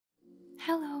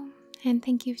Hello, and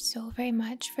thank you so very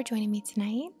much for joining me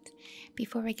tonight.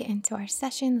 Before we get into our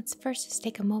session, let's first just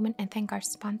take a moment and thank our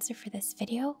sponsor for this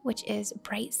video, which is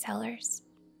Bright Cellars.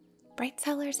 Bright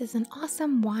Cellars is an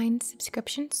awesome wine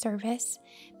subscription service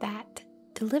that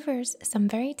delivers some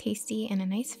very tasty and a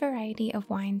nice variety of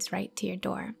wines right to your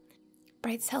door.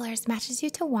 Bright Cellars matches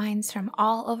you to wines from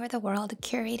all over the world,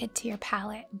 curated to your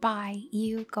palate by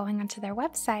you going onto their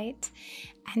website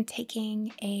and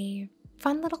taking a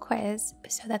fun little quiz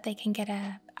so that they can get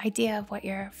an idea of what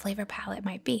your flavor palette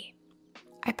might be.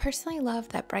 I personally love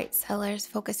that Bright Cellars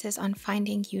focuses on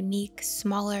finding unique,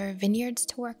 smaller vineyards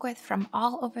to work with from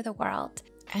all over the world.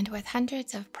 And with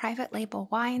hundreds of private label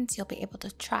wines, you'll be able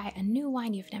to try a new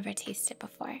wine you've never tasted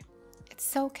before. It's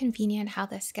so convenient how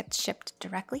this gets shipped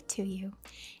directly to you.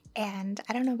 And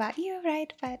I don't know about you,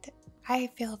 right? But I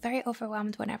feel very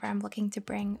overwhelmed whenever I'm looking to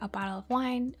bring a bottle of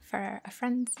wine for a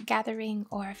friend's gathering,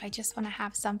 or if I just want to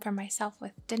have some for myself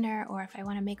with dinner, or if I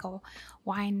want to make a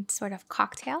wine sort of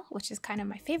cocktail, which is kind of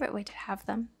my favorite way to have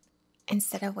them.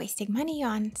 Instead of wasting money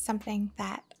on something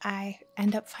that I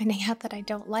end up finding out that I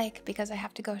don't like because I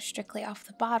have to go strictly off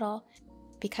the bottle.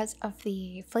 Because of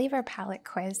the flavor palette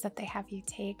quiz that they have you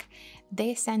take,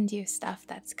 they send you stuff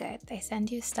that's good. They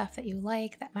send you stuff that you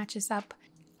like, that matches up.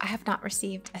 I have not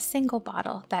received a single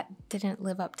bottle that didn't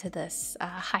live up to this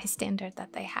high standard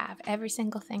that they have. Every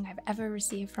single thing I've ever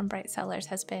received from Bright Cellars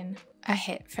has been a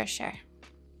hit for sure.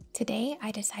 Today, I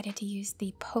decided to use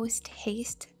the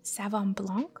post-haste Sauvignon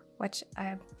Blanc, which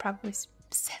I'm probably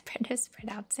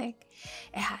mispronouncing.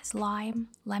 It has lime,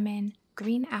 lemon,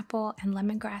 green apple, and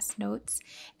lemongrass notes,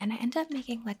 and I ended up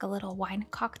making like a little wine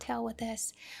cocktail with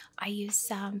this. I used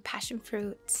some passion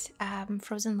fruit,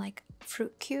 frozen like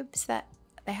fruit cubes that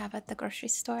they have at the grocery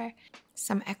store,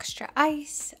 some extra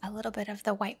ice, a little bit of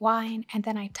the white wine, and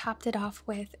then I topped it off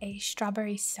with a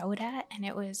strawberry soda, and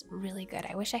it was really good.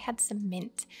 I wish I had some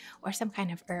mint or some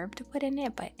kind of herb to put in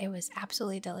it, but it was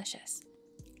absolutely delicious.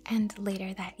 And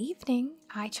later that evening,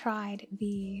 I tried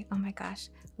the, oh my gosh,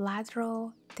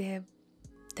 Ladro de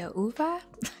Uva.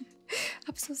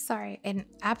 I'm so sorry. An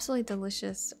absolutely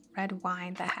delicious red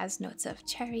wine that has notes of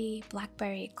cherry,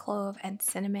 blackberry, clove, and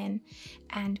cinnamon.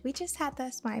 And we just had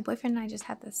this, my boyfriend and I just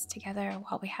had this together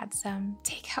while we had some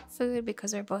takeout food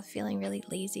because we're both feeling really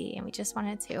lazy and we just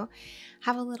wanted to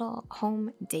have a little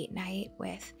home date night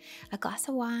with a glass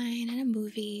of wine and a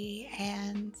movie,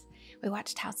 and we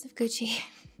watched House of Gucci.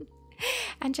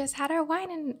 And just had our wine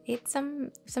and ate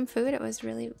some food. It was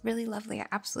really, really lovely. I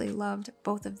absolutely loved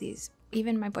both of these.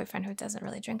 Even my boyfriend, who doesn't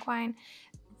really drink wine,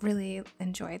 really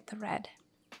enjoyed the red.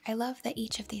 I love that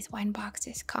each of these wine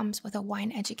boxes comes with a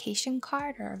wine education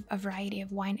card, or a variety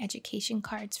of wine education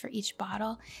cards for each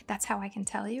bottle. That's how I can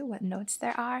tell you what notes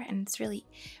there are, and it's really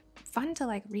fun to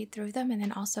like read through them and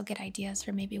then also get ideas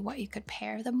for maybe what you could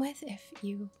pair them with if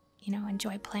you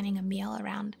enjoy planning a meal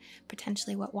around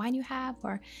potentially what wine you have,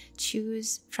 or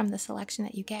choose from the selection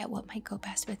that you get what might go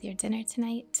best with your dinner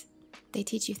tonight. They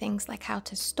teach you things like how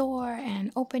to store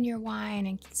and open your wine,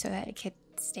 and so that it could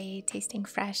stay tasting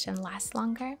fresh and last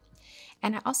longer.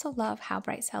 And I also love how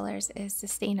Bright Cellars is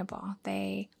sustainable.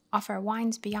 They offer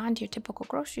wines beyond your typical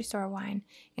grocery store wine,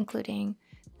 including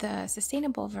the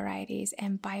sustainable varieties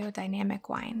and biodynamic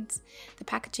wines. The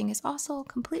packaging is also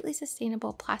completely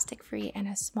sustainable, plastic-free, and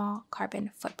a small carbon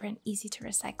footprint, easy to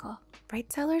recycle.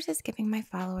 Bright Cellars is giving my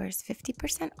followers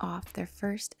 50% off their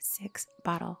first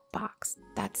 6-bottle box.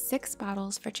 That's 6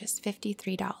 bottles for just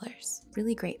 $53.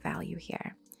 Really great value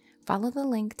here. Follow the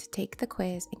link to take the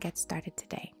quiz and get started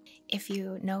today. If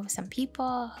you know some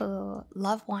people who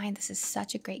love wine, this is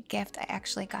such a great gift. I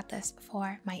actually got this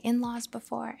for my in-laws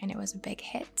before, and it was a big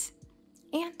hit.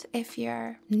 And if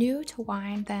you're new to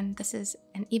wine, then this is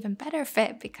an even better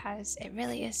fit because it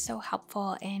really is so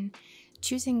helpful in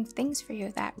choosing things for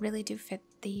you that really do fit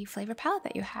the flavor palette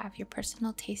that you have, your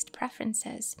personal taste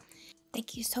preferences.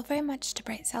 Thank you so very much to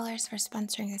Bright Cellars for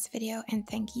sponsoring this video, and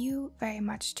thank you very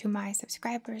much to my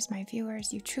subscribers, my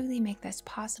viewers. You truly make this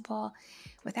possible.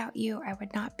 Without you, I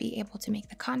would not be able to make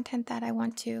the content that I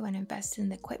want to and invest in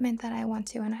the equipment that I want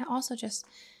to, and I also just,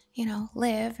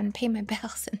 live and pay my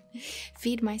bills and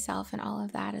feed myself and all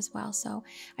of that as well. So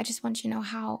I just want you to know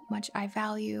how much I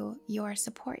value your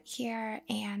support here,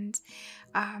 and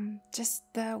just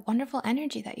the wonderful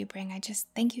energy that you bring. I just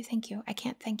thank you. I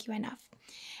can't thank you enough.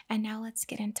 And now let's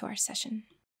get into our session.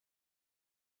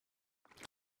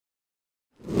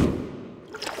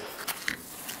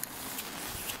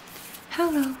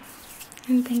 Hello,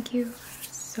 and thank you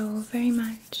so very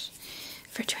much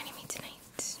for joining me tonight.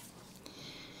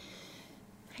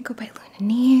 I go by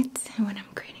Lune, INNATE, and what I'm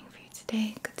creating for you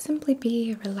today could simply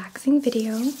be a relaxing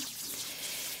video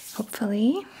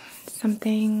hopefully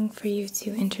something for you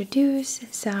to introduce,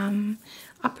 some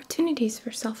opportunities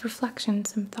for self-reflection,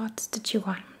 some thoughts to chew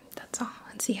on. That's all,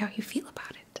 and see how you feel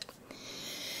about it.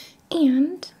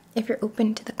 And if you're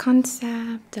open to the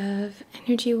concept of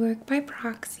energy work by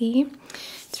proxy,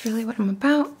 it's really what I'm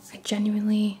about. I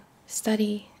genuinely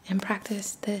study and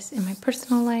practice this in my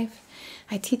personal life.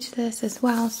 I teach this as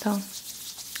well, so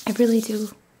I really do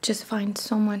just find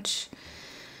so much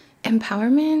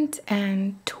empowerment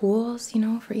and tools,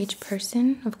 for each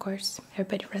person. Of course,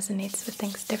 everybody resonates with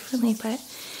things differently, but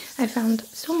I found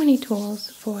so many tools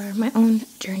for my own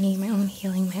journey, my own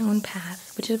healing, my own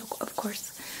path, which is, of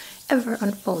course, ever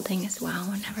unfolding as well.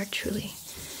 We're never truly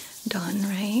done,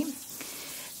 right?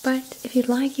 But if you'd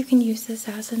like, you can use this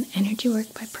as an energy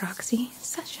work by proxy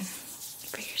session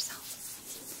for yourself.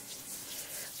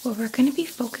 What we're going to be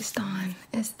focused on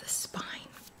is the spine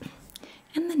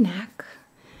and the neck,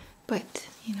 but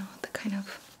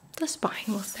the spine,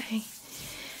 we'll say,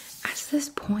 as this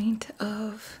point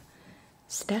of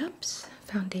steps,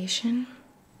 foundation,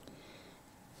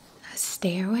 a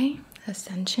stairway,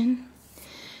 ascension,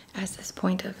 as this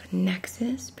point of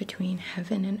nexus between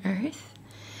heaven and earth,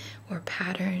 or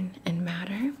pattern and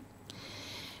matter,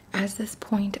 as this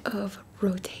point of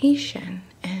rotation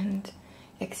and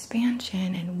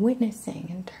expansion and witnessing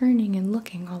and turning and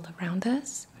looking all around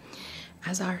us,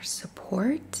 as our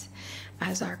support,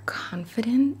 as our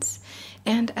confidence,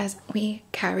 and as we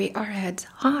carry our heads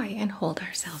high and hold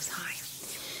ourselves high.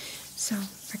 So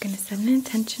we're going to set an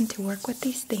intention to work with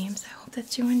these themes. I hope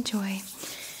that you enjoy,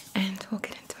 and we'll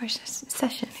get into our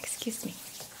session. Excuse me.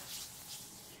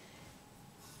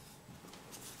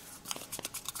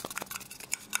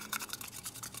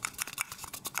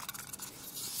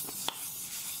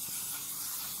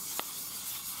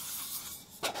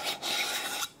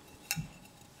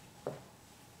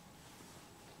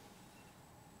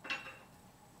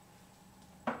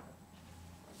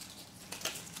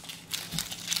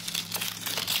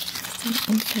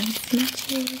 Some incense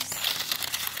matches.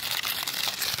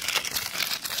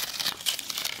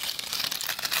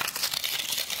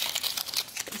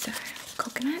 These are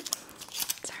coconut.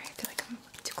 Sorry, I feel like I'm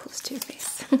too close to your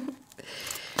face. We're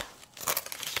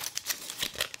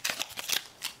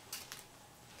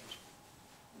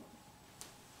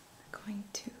going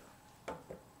to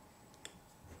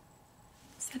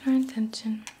set our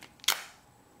intention.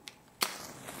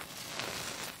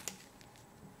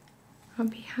 On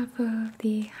behalf of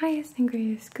the highest and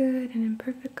greatest good and in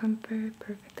perfect comfort,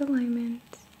 perfect alignment.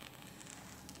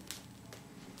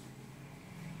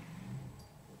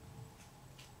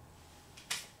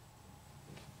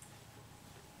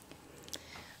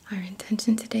 Our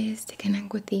intention today is to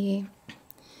connect with the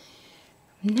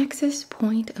nexus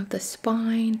point of the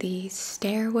spine, the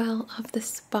stairwell of the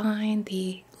spine,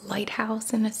 the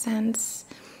lighthouse in a sense.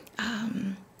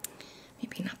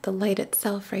 Maybe not the light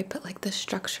itself, right? But like the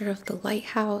structure of the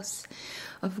lighthouse,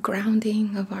 of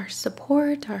grounding, of our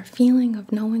support, our feeling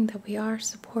of knowing that we are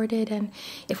supported. And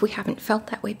if we haven't felt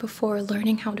that way before,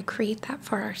 learning how to create that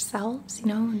for ourselves,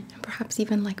 and perhaps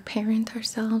even like parent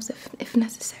ourselves if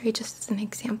necessary, just as an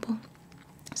example.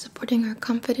 Supporting our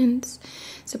confidence,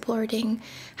 supporting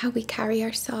how we carry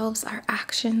ourselves, our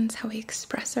actions, how we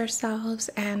express ourselves,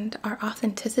 and our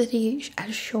authenticity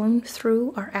as shown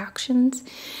through our actions.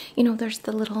 There's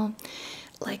the little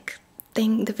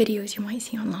thing, the videos you might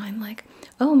see online, like,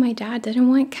 oh, my dad didn't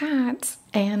want cats,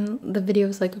 and the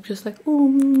videos just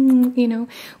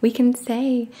oh, we can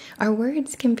say our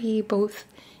words can be both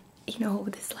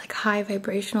this high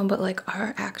vibrational, but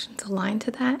our actions align to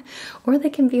that, or they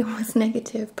can be almost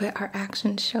negative, but our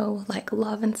actions show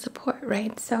love and support,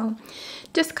 right? So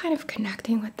just kind of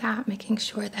connecting with that, making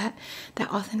sure that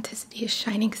that authenticity is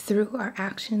shining through our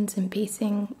actions and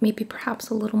basing maybe perhaps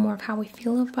a little more of how we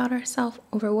feel about ourselves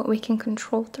over what we can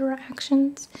control through our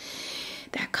actions.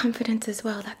 That confidence as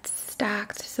well, that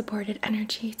stacked, supported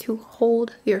energy to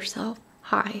hold yourself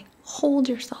high, hold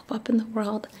yourself up in the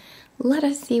world. Let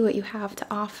us see what you have to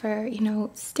offer,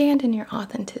 stand in your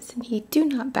authenticity, do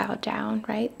not bow down,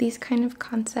 right? These kind of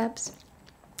concepts,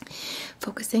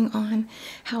 focusing on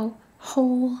how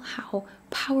whole, how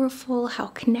powerful, how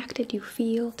connected you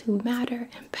feel to matter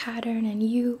and pattern, and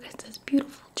you as this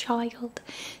beautiful child,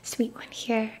 sweet one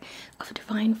here of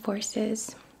divine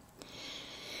forces.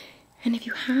 And if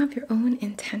you have your own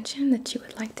intention that you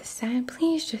would like to send,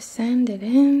 please just send it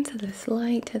into this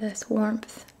light, to this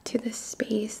warmth, to this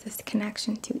space, this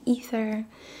connection to ether,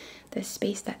 this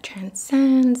space that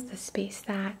transcends, the space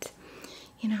that,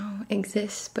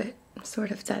 exists but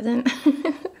sort of doesn't.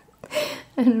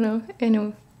 I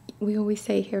know we always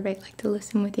say here, right, to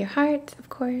listen with your heart, of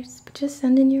course, but just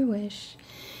send in your wish.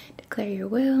 declare your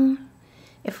will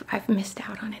if I've missed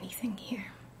out on anything here.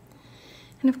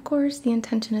 And of course, the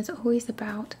intention is always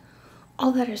about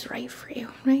all that is right for you,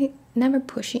 right? Never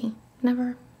pushy,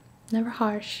 never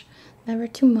harsh, never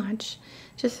too much,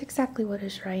 just exactly what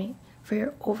is right for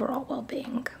your overall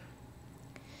well-being.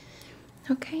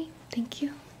 Okay, thank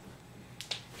you.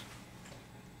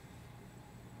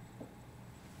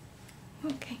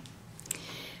 Okay,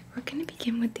 we're going to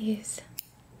begin with these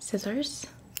scissors.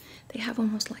 They have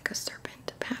almost like a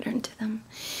serpent pattern to them.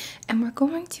 And we're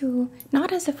going to,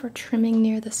 not as if we're trimming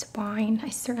near the spine, I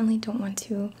certainly don't want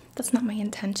to, that's not my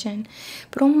intention,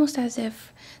 but almost as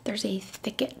if there's a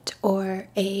thicket or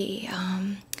a,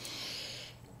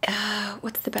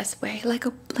 what's the best way? Like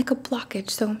a blockage.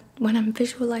 So when I'm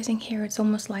visualizing here, it's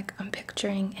almost like I'm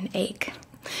picturing an egg.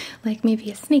 Like maybe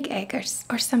a snake egg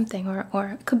or something,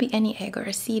 or it could be any egg or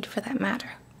a seed for that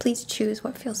matter. Please choose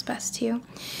what feels best to you.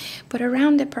 But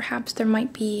around it, perhaps there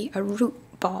might be a root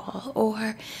ball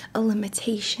or a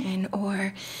limitation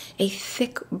or a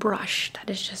thick brush that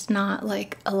is just not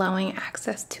like allowing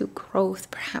access to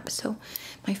growth, perhaps. So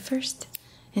my first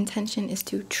intention is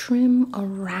to trim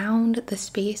around the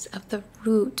space of the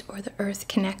root or the earth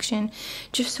connection,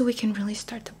 just so we can really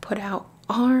start to put out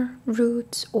our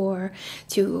roots or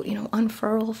to,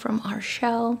 unfurl from our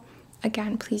shell.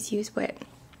 Again, please use what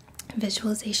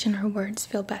visualization or words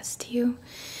feel best to you.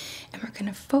 And we're going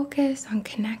to focus on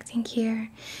connecting here.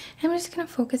 And we're just going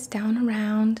to focus down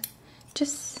around,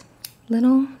 just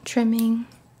little trimming,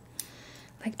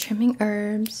 like trimming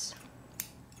herbs.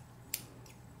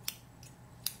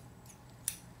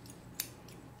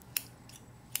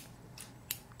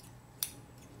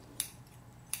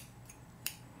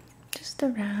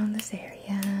 Around this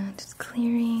area, just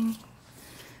clearing,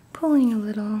 pulling a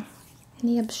little,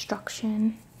 any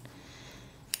obstruction.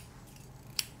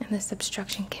 And this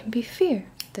obstruction can be fear,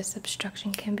 this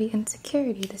obstruction can be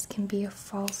insecurity, this can be a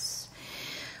false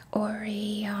or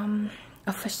a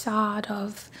facade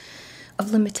of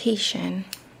limitation.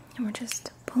 And we're just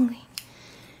pulling,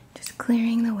 just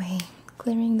clearing the way,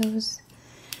 clearing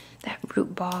that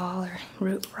root ball or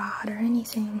root rod or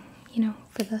anything,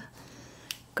 for the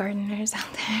gardeners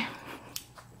out there.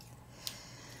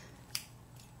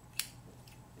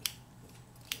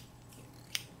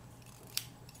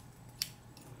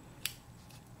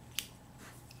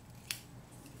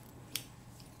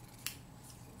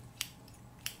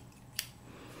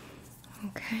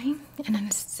 Okay, and in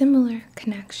a similar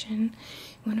connection,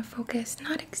 you want to focus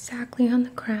not exactly on the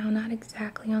crown, not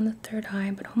exactly on the third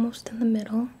eye, but almost in the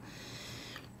middle.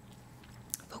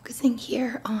 Focusing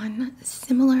here on a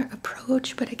similar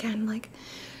approach, but again, like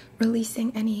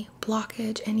releasing any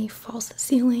blockage, any false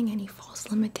ceiling, any false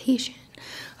limitation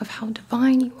of how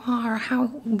divine you are, how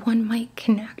one might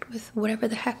connect with whatever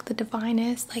the heck the divine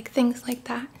is, like things like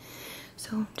that. So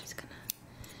I'm just gonna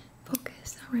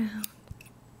focus around,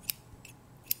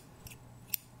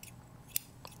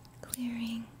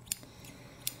 clearing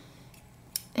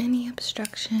any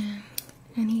obstruction,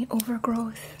 any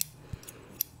overgrowth,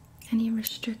 any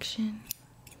restriction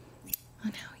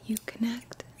on how you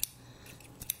connect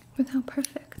with how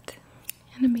perfect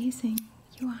and amazing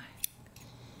you are.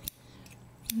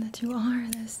 And that you are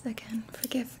this, again,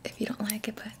 forgive if you don't like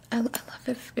it, but I love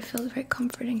it. It feels very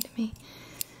comforting to me.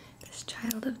 This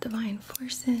child of divine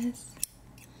forces.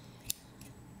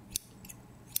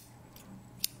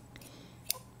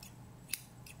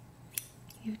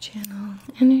 You channel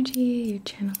energy, you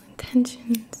channel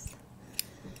intentions.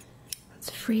 Let's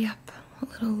free up a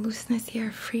little looseness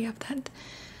here, free up that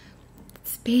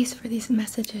space for these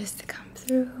messages to come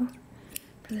through,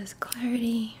 for this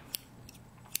clarity.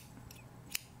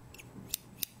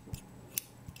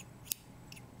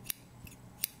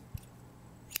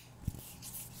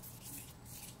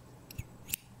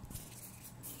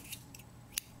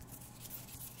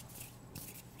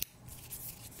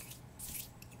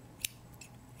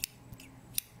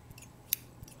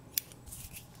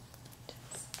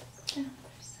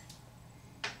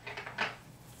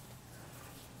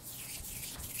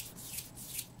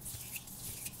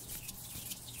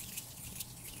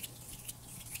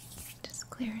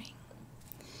 Clearing.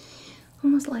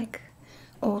 Almost like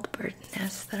old bird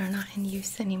nests that are not in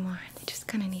use anymore. They just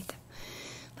kind of need to,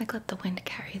 like, let the wind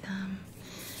carry them.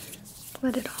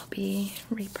 Let it all be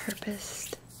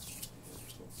repurposed.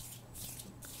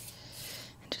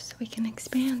 And just so we can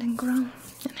expand and grow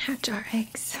and hatch our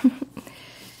eggs.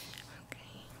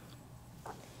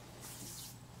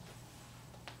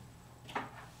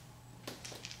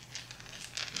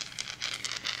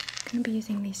 I'm going to be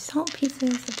using these salt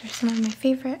pieces, which are some of my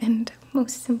favorite and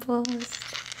most simplest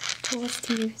tools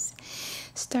to use.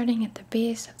 Starting at the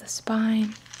base of the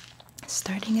spine,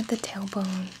 starting at the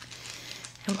tailbone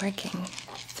and working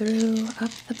through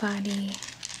up the body.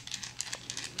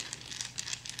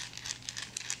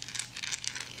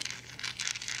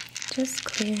 Just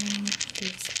clearing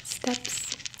these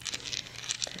steps,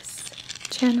 this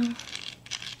channel,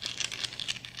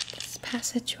 this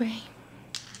passageway,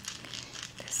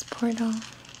 this portal,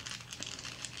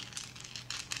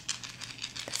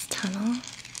 this tunnel.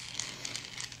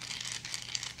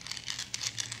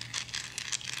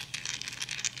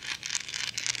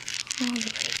 All the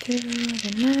way through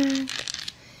the neck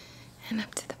and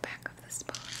up to the back of the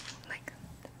spine, like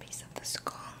the base of the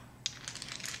skull.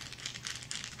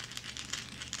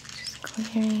 Just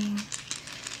clearing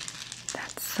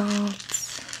that salt,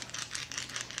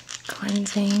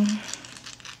 cleansing,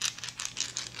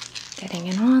 getting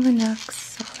in all the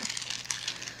nooks,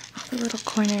 all the little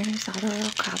corners, all the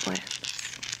little cobwebs.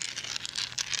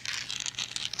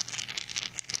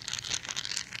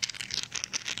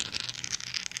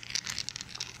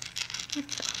 All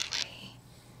the way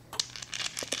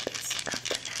to the base of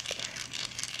the neck here,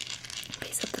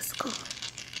 base of the skull,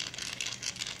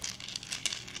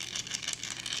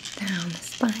 down the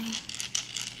spine,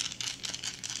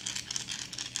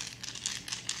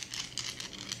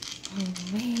 all the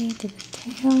way to the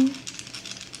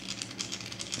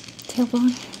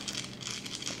tailbone,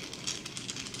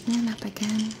 and up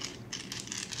again,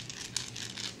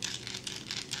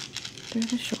 through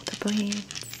the shoulder blades,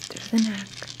 through the neck,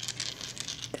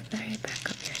 the very back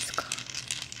of your skull.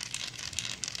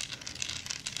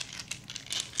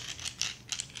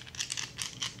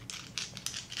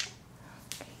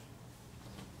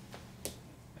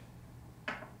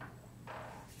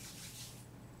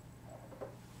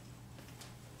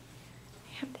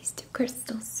 I have these two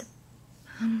crystals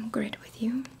grid with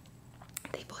you.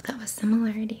 They both have a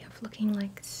similarity of looking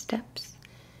like steps.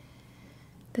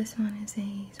 This one is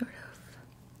a sort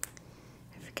of,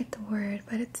 I forget the word,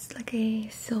 but it's like a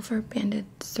silver banded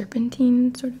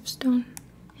serpentine sort of stone.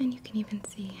 And you can even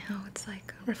see how it's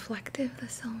like reflective, the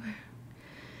silver.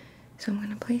 So I'm going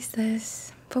to place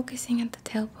this, focusing at the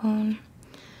tailbone,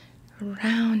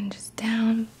 around, just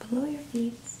down below your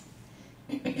feet,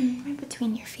 right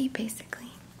between your feet basically.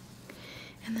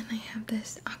 And then I have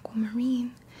this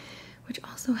aquamarine, which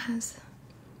also has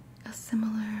a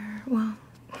similar, well,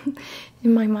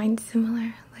 in my mind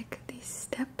similar, like these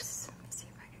steps. Let me see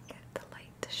if I can get the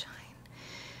light to shine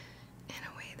in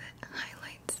a way that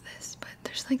highlights this, but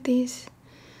there's like these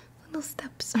little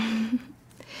steps. So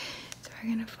we're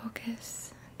gonna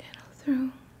focus, channel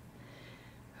through,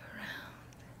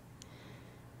 around,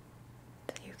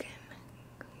 so you can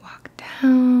walk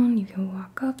down, you can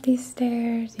walk up these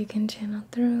stairs, you can channel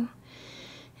through,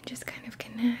 and just kind of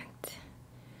connect.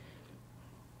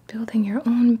 Building your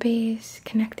own base,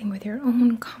 connecting with your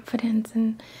own confidence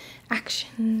and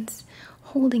actions,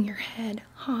 holding your head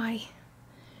high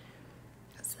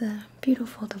as the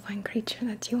beautiful divine creature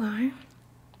that you are. And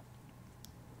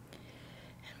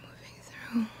moving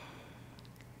through,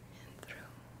 and through,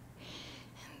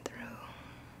 and through.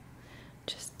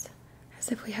 Just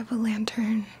as if we have a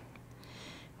lantern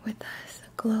with us, a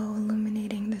glow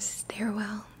illuminating this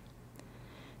stairwell,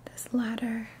 this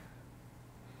ladder.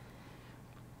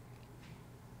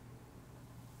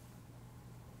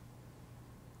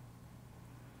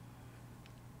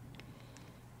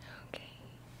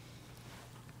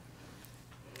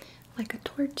 Like a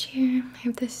torch here, I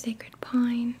have this sacred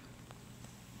pine.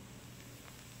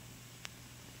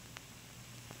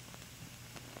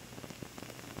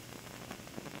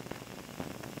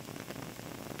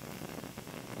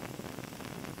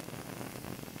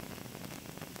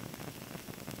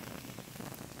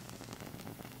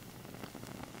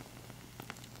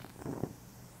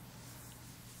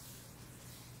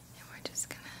 And we're just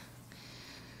gonna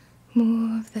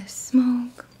move the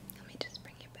smoke.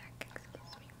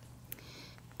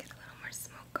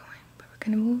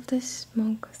 Gonna move this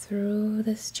smoke through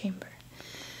this chamber,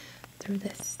 through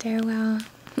this stairwell,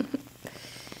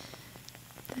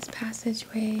 this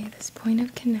passageway, this point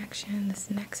of connection, this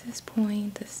nexus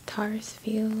point, this Taurus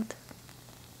field.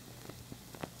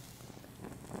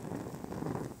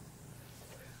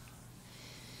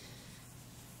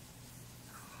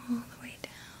 All the way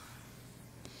down.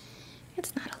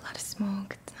 It's not a lot of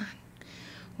smoke, it's not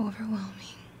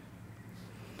overwhelming.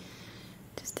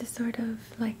 Just to sort of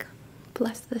like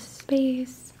bless the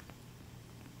space,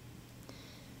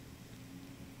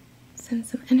 send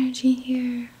some energy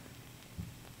here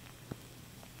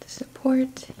to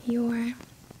support your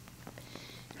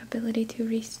ability to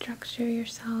restructure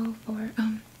yourself, or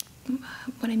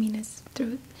what I mean is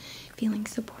through feeling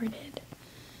supported.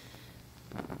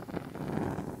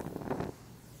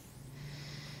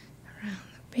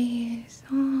 face,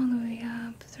 all the way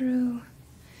up through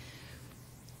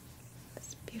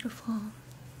this beautiful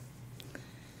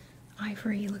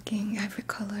ivory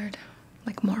colored,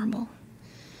 like marble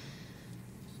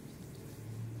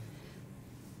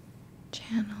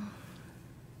channel.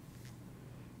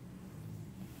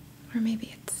 Or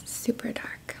maybe it's super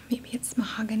dark, maybe it's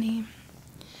mahogany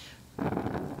or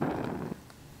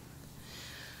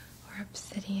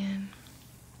obsidian,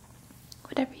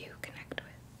 whatever you connect with.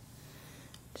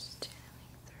 Just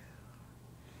channeling through,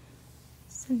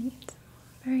 sending it some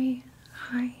very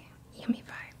high, yummy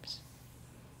vibes.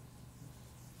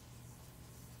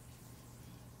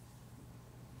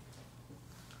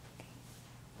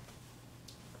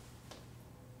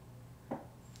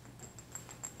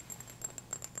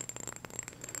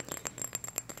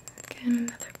 Again,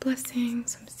 another blessing,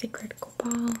 some sacred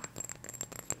copal.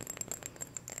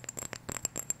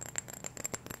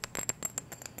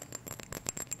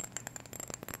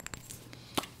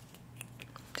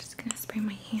 Just gonna spray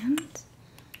my hands.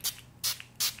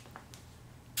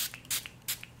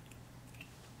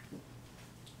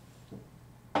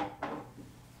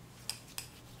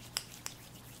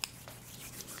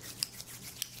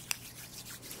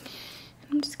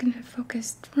 I'm just going to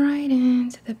focus right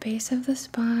into the base of the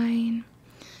spine,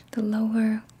 the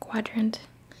lower quadrant,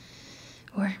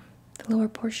 or the lower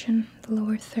portion, the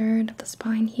lower third of the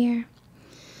spine here.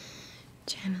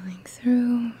 Channeling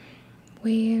through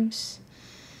waves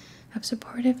of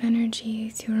supportive energy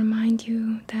to remind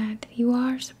you that you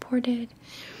are supported.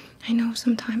 I know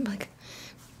sometimes, like,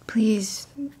 please,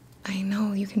 I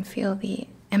know you can feel the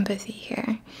empathy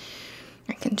here.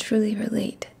 I can truly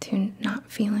relate to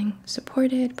not feeling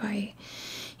supported by,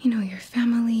 your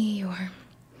family or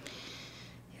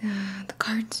the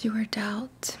cards you were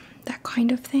dealt, that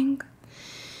kind of thing.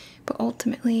 But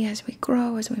ultimately, as we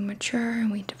grow, as we mature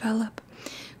and we develop,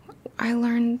 I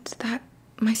learned that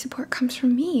my support comes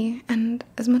from me. And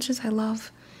as much as I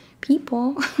love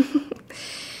people,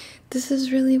 this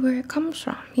is really where it comes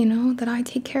from, that I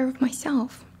take care of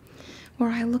myself, or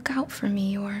I look out for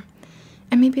me,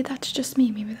 and maybe that's just me,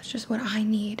 maybe that's just what I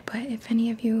need. But if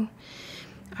any of you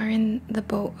are in the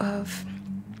boat of,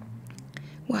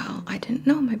 well, I didn't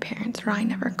know my parents, or I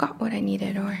never got what I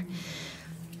needed, or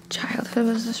childhood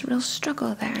was this real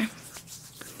struggle there,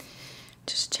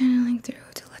 just channeling through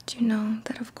to let you know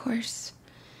that, of course,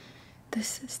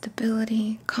 this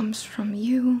stability comes from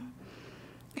you.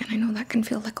 And I know that can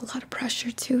feel like a lot of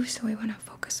pressure too, so we want to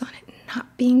focus on it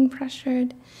not being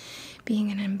pressured,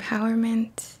 being an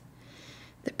empowerment.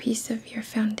 The piece of your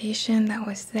foundation that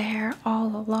was there all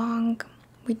along.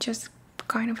 We just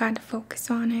kind of had to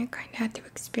focus on it, kind of had to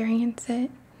experience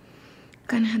it,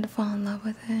 kind of had to fall in love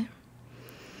with it.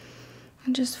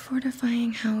 And just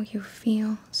fortifying how you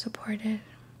feel supported.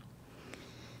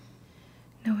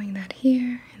 Knowing that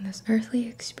here in this earthly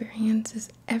experience is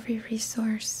every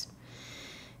resource,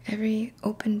 every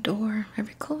open door,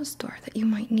 every closed door that you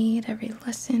might need, every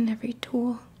lesson, every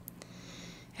tool.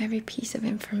 Every piece of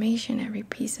information, every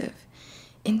piece of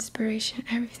inspiration,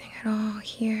 everything at all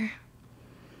here.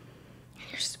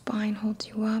 And your spine holds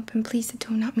you up. And please, I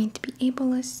do not mean to be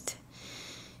ableist.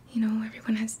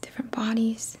 Everyone has different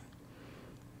bodies.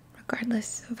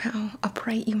 Regardless of how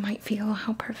upright you might feel,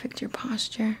 how perfect your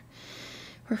posture.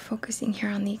 We're focusing here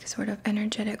on the sort of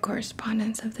energetic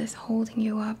correspondence of this holding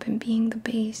you up and being the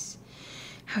base.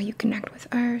 How you connect with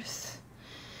earth,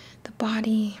 the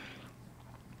body.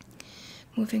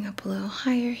 Moving up a little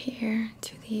higher here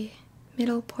to the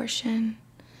middle portion,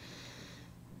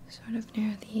 sort of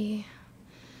near the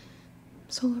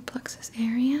solar plexus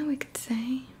area, we could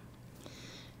say.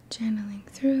 Channeling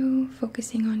through,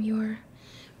 focusing on your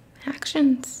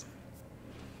actions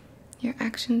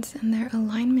and their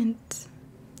alignment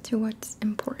to what's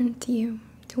important to you,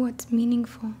 to what's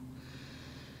meaningful,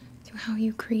 to how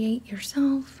you create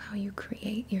yourself, how you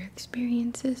create your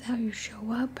experiences, how you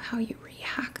show up, how you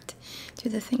react to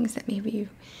the things that maybe you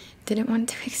didn't want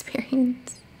to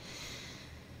experience.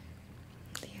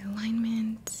 The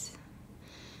alignment,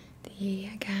 the,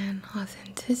 again,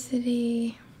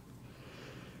 authenticity.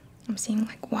 I'm seeing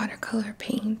like watercolor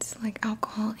paints, like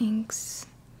alcohol inks,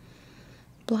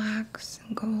 blacks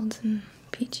and golds and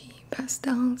peachy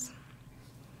pastels.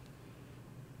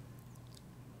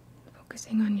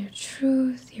 Focusing on your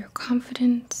truth, your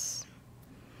confidence.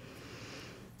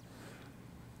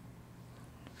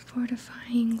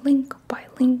 Fortifying link by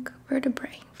link,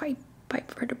 vertebrae by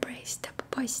vertebrae, step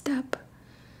by step.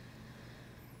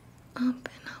 Up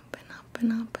and up and up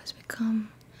and up as we come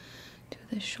to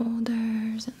the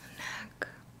shoulders and the neck.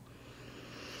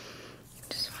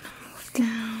 Just want to move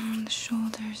down the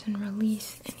shoulders and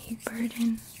release any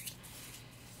burden.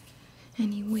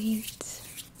 any weight,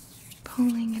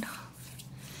 pulling it off.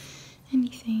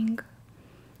 Anything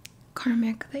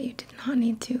karmic that you did not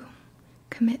need to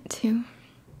commit to.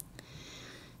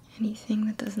 Anything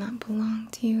that does not belong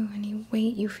to you, any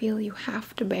weight you feel you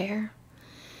have to bear.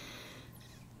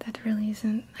 That really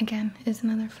isn't, again, is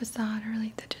another facade, or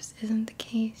like that just isn't the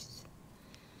case.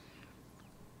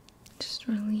 Just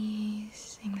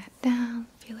releasing that down.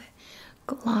 Feel it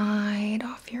glide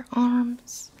off your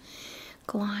arms,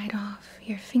 glide off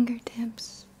your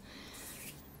fingertips.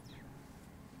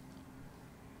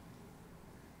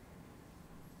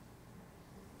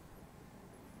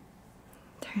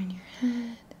 Turn your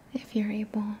head if you're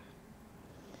able,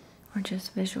 or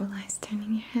just visualize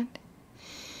turning your head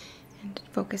and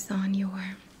focus on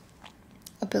your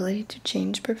ability to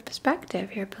change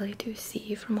perspective, your ability to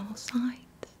see from all sides,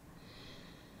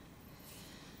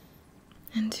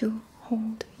 and to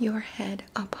hold your head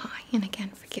up high. And again,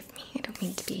 forgive me, I don't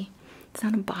mean to be, it's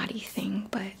not a body thing,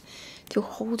 but to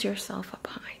hold yourself up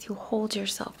high, to hold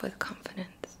yourself with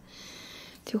confidence,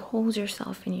 to hold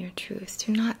yourself in your truth,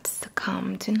 to not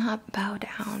succumb, to not bow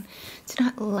down, to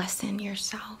not lessen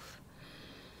yourself.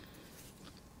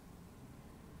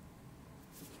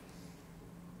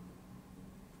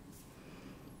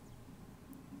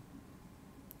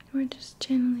 We're just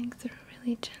channeling through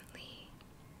really gently.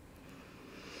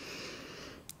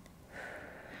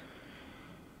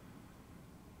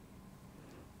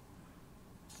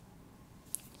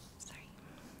 Sorry.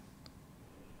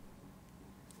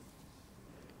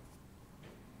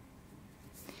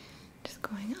 Just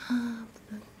going up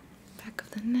the back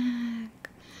of the neck,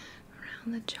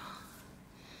 around the jaw.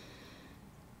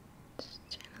 Just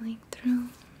channeling through.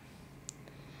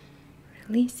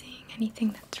 Releasing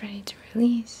anything that's ready to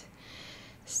release,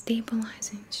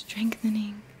 stabilizing,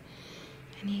 strengthening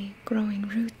any growing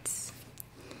roots,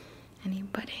 any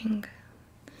budding,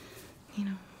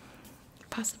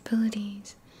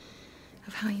 possibilities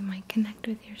of how you might connect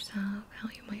with yourself, how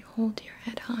you might hold your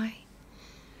head high,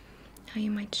 how you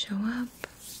might show up.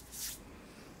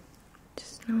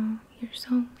 Just know you're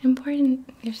so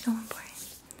important. You're so important.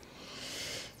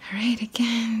 Alright,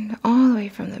 again, all the way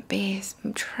from the base,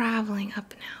 I'm traveling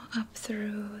up now, up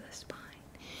through the spine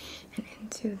and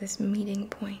into this meeting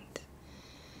point.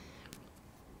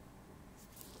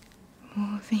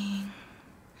 Moving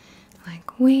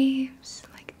like waves,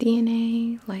 like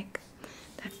DNA, like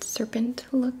that serpent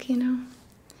look,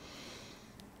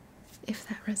 if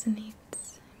that resonates.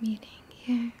 Meeting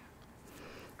here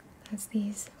as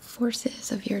these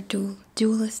forces of your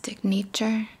dualistic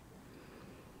nature,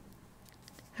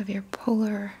 of your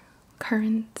polar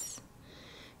currents,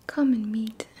 come and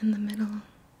meet in the middle.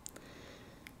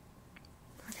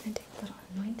 We're going to take a little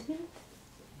anointment.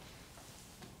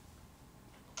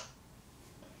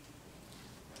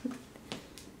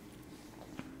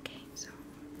 Okay, so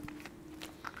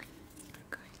we're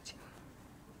going to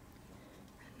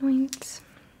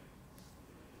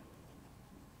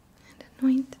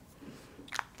anoint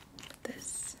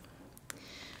this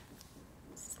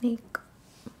snake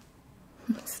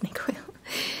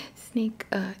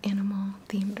animal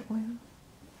themed oil.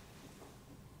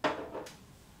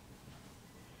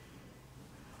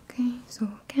 Okay, so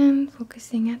again,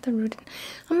 focusing at the root.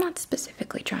 I'm not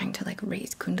specifically trying to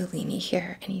raise Kundalini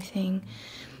here, anything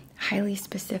highly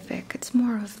specific. It's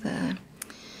more of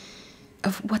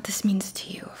what this means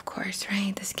to you, of course,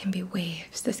 right? This can be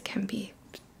waves, this can be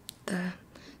the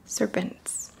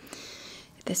serpents,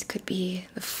 this could be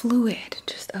the fluid,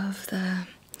 just of the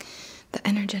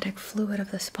energetic fluid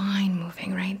of the spine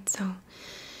moving, right? So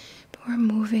we're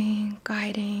moving,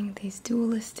 guiding these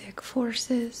dualistic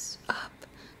forces up,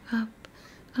 up,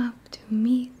 up to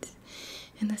meet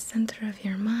in the center of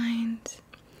your mind,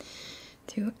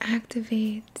 to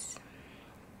activate,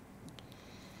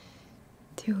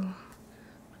 to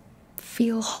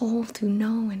feel whole, to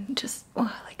know, and just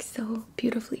so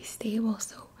beautifully stable,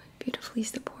 so beautifully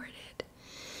supported.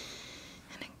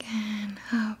 And again,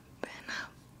 up and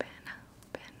up and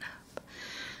up and up.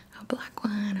 A black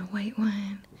one, a white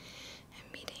one,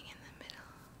 and meeting in the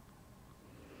middle.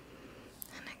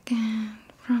 And again,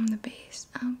 from the base,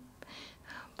 up,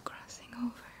 crossing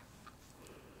over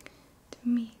to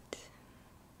meet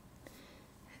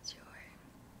at your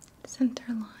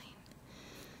center line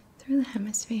through the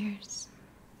hemispheres.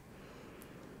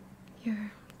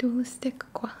 Your dualistic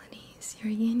qualities,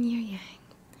 your yin, your yang,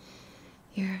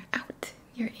 your out,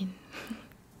 your in.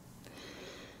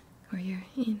 Or you're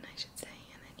in, I should say,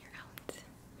 and then you're out.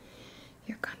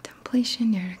 Your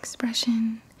contemplation, your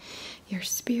expression, your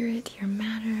spirit, your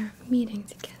matter, meeting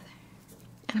together.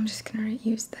 And I'm just going to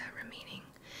use the remaining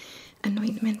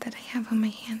anointment that I have on my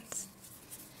hands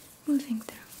moving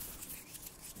through.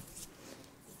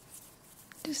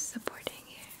 Just supporting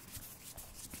you.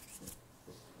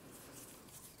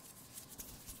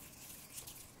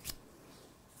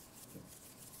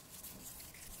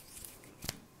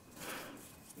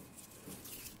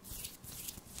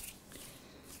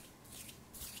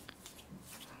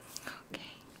 Okay,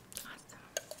 awesome.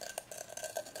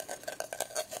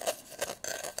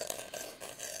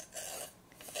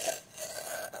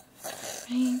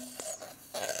 Right. And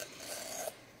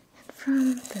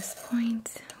from this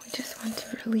point, we just want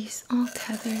to release all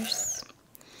tethers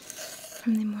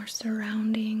from the more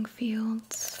surrounding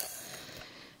fields,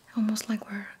 almost like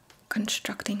we're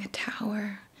constructing a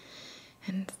tower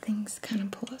and things kind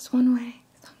of pull us one way,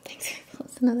 some things pull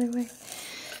us another way.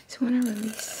 So we want to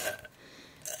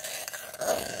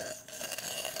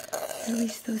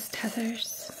release those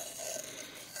tethers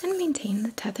and maintain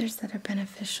the tethers that are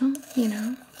beneficial. You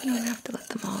know, you don't have to let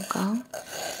them all go.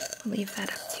 Leave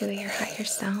that up to your higher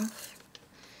self.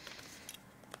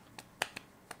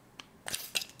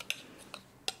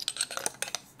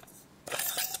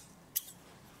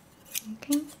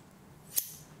 Okay.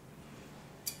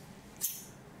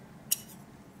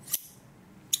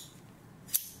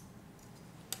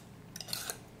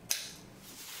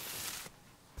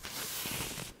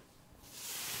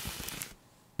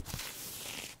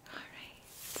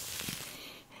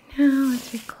 Now,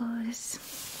 as we close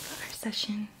our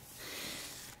session,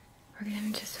 we're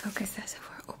going to just focus as if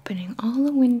we're opening all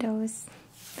the windows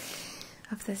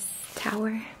of this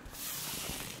tower.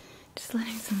 Just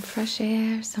letting some fresh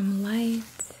air, some light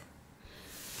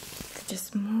to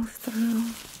just move through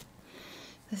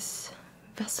this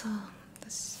vessel,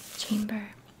 this chamber,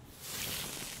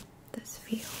 this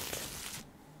field.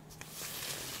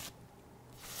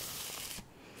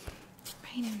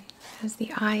 Right, and as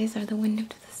the eyes are the window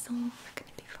to the soul, we're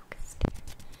going to be focused here.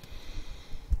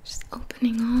 Just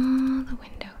opening all the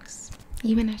windows,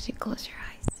 even as you close your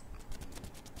eyes.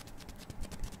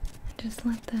 And just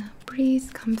let the breeze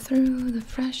come through, the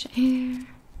fresh air,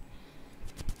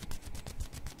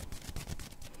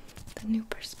 the new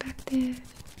perspective,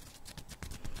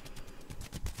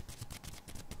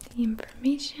 the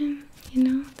information, you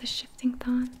know, the shifting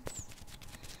thoughts.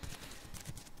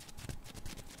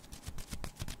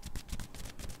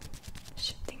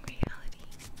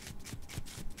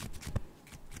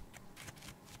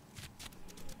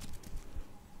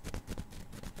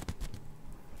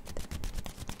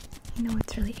 You know,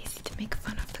 it's really easy to make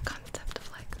fun of the concept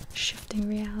of like shifting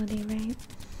reality, right?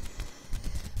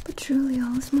 But truly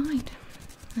all is mind.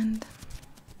 And,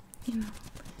 you know,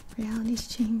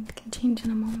 realities can change in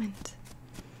a moment.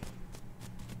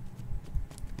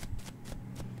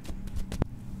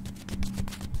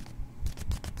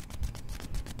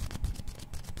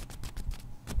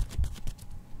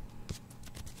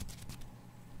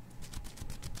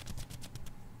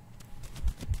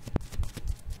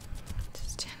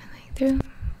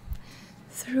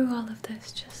 Through all of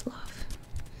this, just love.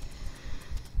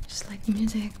 Just like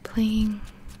music playing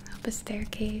up a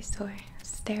staircase or a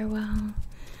stairwell.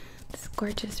 This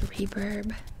gorgeous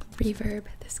reverb,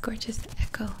 this gorgeous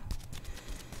echo.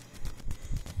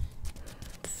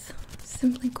 It's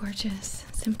simply gorgeous,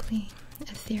 simply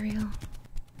ethereal.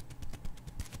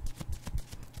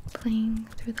 Playing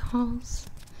through the halls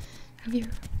of your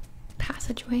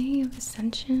passageway of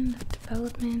ascension, of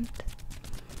development.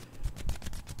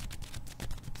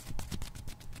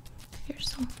 Your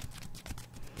soul,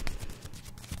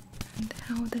 and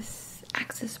how this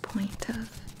access point of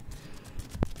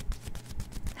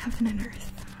heaven and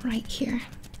earth right here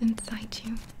inside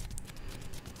you,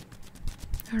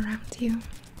 around you,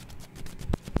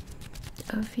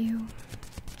 of you.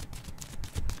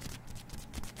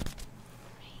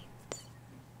 Right.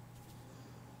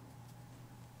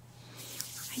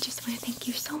 I just want to thank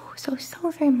you so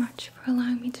very much for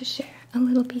allowing me to share a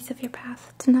little piece of your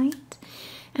path tonight.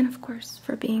 And of course,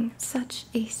 for being such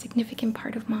a significant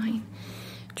part of mine.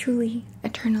 Truly,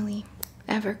 eternally,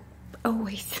 ever,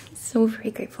 always, so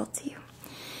very grateful to you.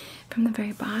 From the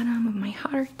very bottom of my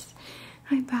heart,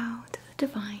 I bow to the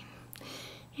divine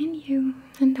in you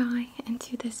and I, and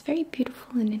to this very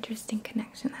beautiful and interesting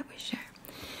connection that we share.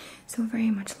 So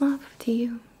very much love to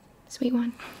you, sweet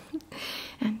one,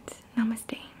 and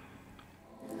namaste.